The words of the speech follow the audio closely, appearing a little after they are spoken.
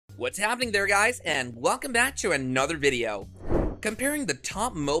What's happening there, guys, and welcome back to another video. Comparing the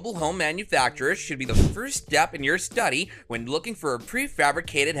top mobile home manufacturers should be the first step in your study when looking for a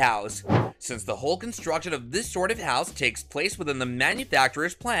prefabricated house. Since the whole construction of this sort of house takes place within the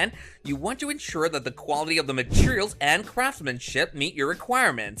manufacturer's plan, you want to ensure that the quality of the materials and craftsmanship meet your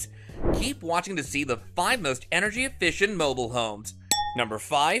requirements. Keep watching to see the 5 most energy efficient mobile homes. Number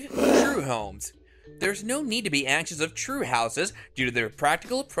 5. True homes. There's no need to be anxious of true houses due to their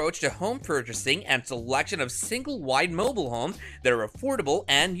practical approach to home purchasing and selection of single-wide mobile homes that are affordable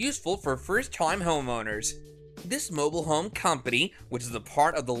and useful for first-time homeowners. This mobile home company, which is a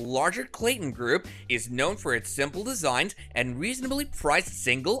part of the larger Clayton Group, is known for its simple designs and reasonably priced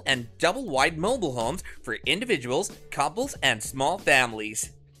single and double-wide mobile homes for individuals, couples, and small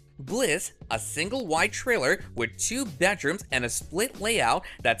families. Bliss, a single-wide trailer with 2 bedrooms and a split layout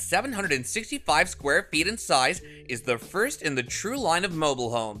that's 765 square feet in size, is the first in the true line of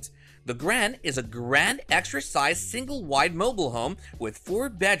mobile homes. The Grand is a grand extra-sized single-wide mobile home with 4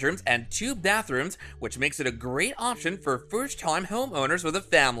 bedrooms and 2 bathrooms, which makes it a great option for first-time homeowners with a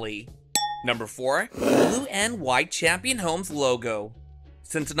family. Number 4. Blue and White Champion Homes logo.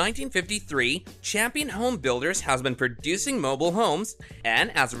 Since 1953, Champion Home Builders has been producing mobile homes, and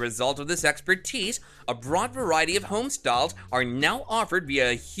as a result of this expertise, a broad variety of home styles are now offered via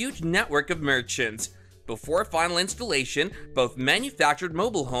a huge network of merchants. Before final installation, both manufactured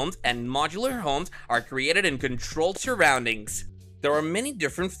mobile homes and modular homes are created in controlled surroundings. There are many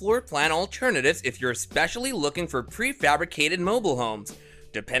different floor plan alternatives if you're especially looking for prefabricated mobile homes.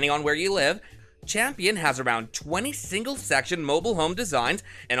 Depending on where you live, Champion has around 20 single-section mobile home designs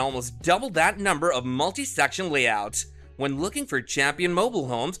and almost double that number of multi-section layouts. When looking for Champion mobile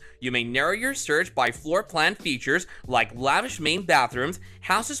homes, you may narrow your search by floor plan features like lavish main bathrooms,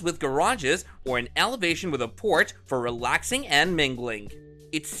 houses with garages, or an elevation with a porch for relaxing and mingling.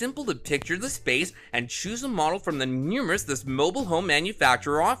 It's simple to picture the space and choose a model from the numerous this mobile home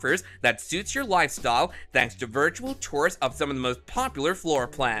manufacturer offers that suits your lifestyle thanks to virtual tours of some of the most popular floor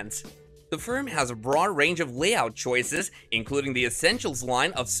plans. The firm has a broad range of layout choices, including the Essentials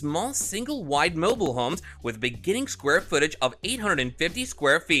line of small single-wide mobile homes with beginning square footage of 850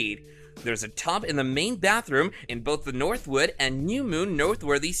 square feet. There's a tub in the main bathroom in both the Northwood and New Moon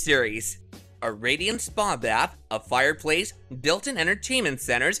Northworthy series. A radiant spa bath, a fireplace, built-in entertainment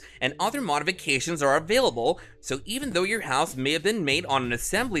centers, and other modifications are available, so even though your house may have been made on an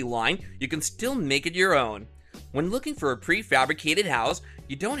assembly line, you can still make it your own. When looking for a prefabricated house,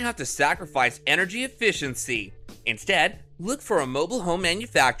 you don't have to sacrifice energy efficiency. Instead, look for a mobile home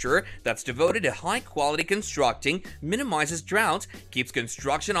manufacturer that's devoted to high-quality constructing, minimizes droughts, keeps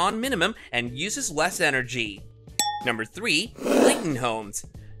construction on minimum, and uses less energy. Number 3. Clayton Homes.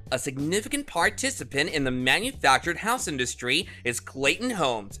 A significant participant in the manufactured house industry is Clayton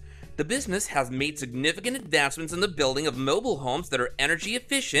Homes. The business has made significant advancements in the building of mobile homes that are energy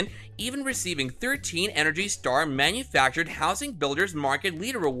efficient, even receiving 13 Energy Star Manufactured Housing Builders Market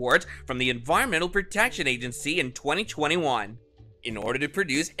Leader Awards from the Environmental Protection Agency in 2021. In order to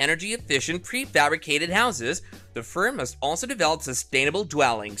produce energy efficient prefabricated houses, the firm must also develop sustainable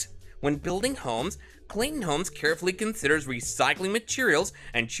dwellings. When building homes, Clayton Homes carefully considers recycling materials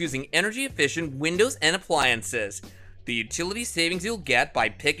and choosing energy efficient windows and appliances. The utility savings you'll get by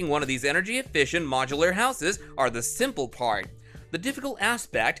picking one of these energy-efficient modular houses are the simple part. The difficult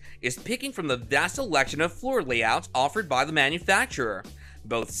aspect is picking from the vast selection of floor layouts offered by the manufacturer.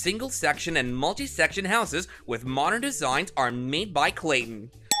 Both single-section and multi-section houses with modern designs are made by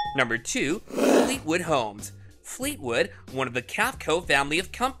Clayton. Number 2. Fleetwood Homes. Fleetwood, one of the Cafco family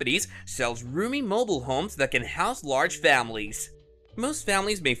of companies, sells roomy mobile homes that can house large families. Most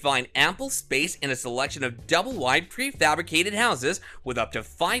families may find ample space in a selection of double-wide prefabricated houses with up to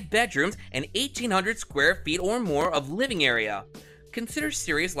 5 bedrooms and 1,800 square feet or more of living area. Consider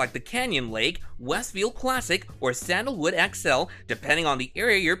series like the Canyon Lake, Westfield Classic, or Sandalwood XL depending on the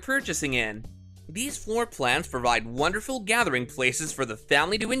area you're purchasing in. These floor plans provide wonderful gathering places for the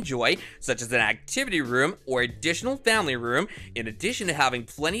family to enjoy, such as an activity room or additional family room, in addition to having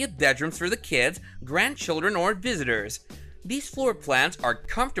plenty of bedrooms for the kids, grandchildren, or visitors. These floor plans are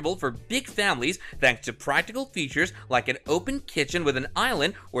comfortable for big families thanks to practical features like an open kitchen with an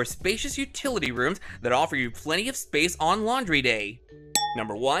island or spacious utility rooms that offer you plenty of space on laundry day.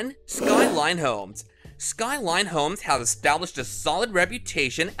 Number 1. Skyline Homes. Skyline Homes has established a solid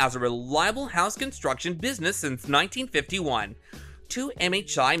reputation as a reliable house construction business since 1951. 2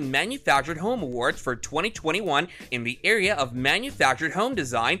 MHI Manufactured Home Awards for 2021 in the area of manufactured home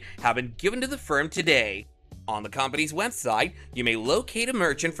design have been given to the firm today. On the company's website, you may locate a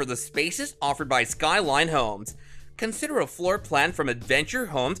merchant for the spaces offered by Skyline Homes. Consider a floor plan from Adventure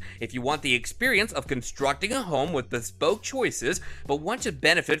Homes if you want the experience of constructing a home with bespoke choices, but want to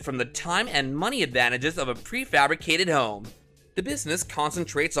benefit from the time and money advantages of a prefabricated home. The business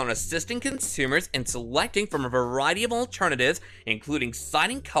concentrates on assisting consumers in selecting from a variety of alternatives, including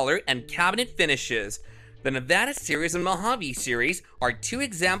siding color and cabinet finishes. The Nevada series and Mojave series are two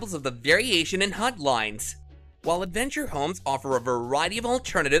examples of the variation in HUD lines. While Adventure Homes offer a variety of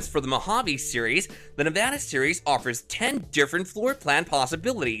alternatives for the Mojave series, the Nevada series offers 10 different floor plan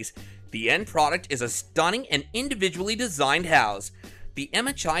possibilities. The end product is a stunning and individually designed house. The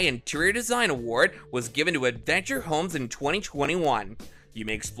MHI Interior Design Award was given to Adventure Homes in 2021. You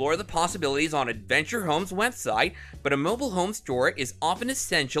may explore the possibilities on Adventure Homes' website, but a mobile home store is often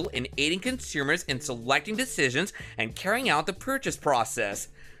essential in aiding consumers in selecting decisions and carrying out the purchase process.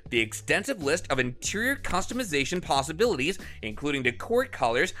 The extensive list of interior customization possibilities, including decor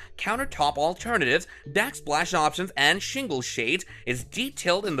colors, countertop alternatives, backsplash options, and shingle shades, is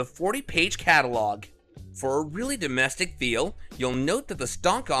detailed in the 40-page catalog. For a really domestic feel, you'll note that the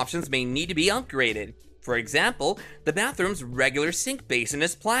stock options may need to be upgraded. For example, the bathroom's regular sink basin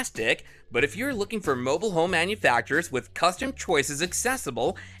is plastic, but if you're looking for mobile home manufacturers with custom choices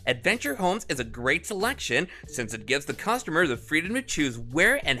accessible, Adventure Homes is a great selection since it gives the customer the freedom to choose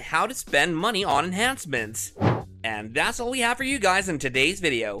where and how to spend money on enhancements. And that's all we have for you guys in today's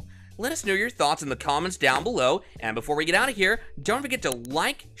video. Let us know your thoughts in the comments down below, and before we get out of here, don't forget to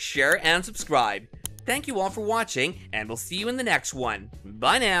like, share, and subscribe. Thank you all for watching, and we'll see you in the next one.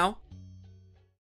 Bye now!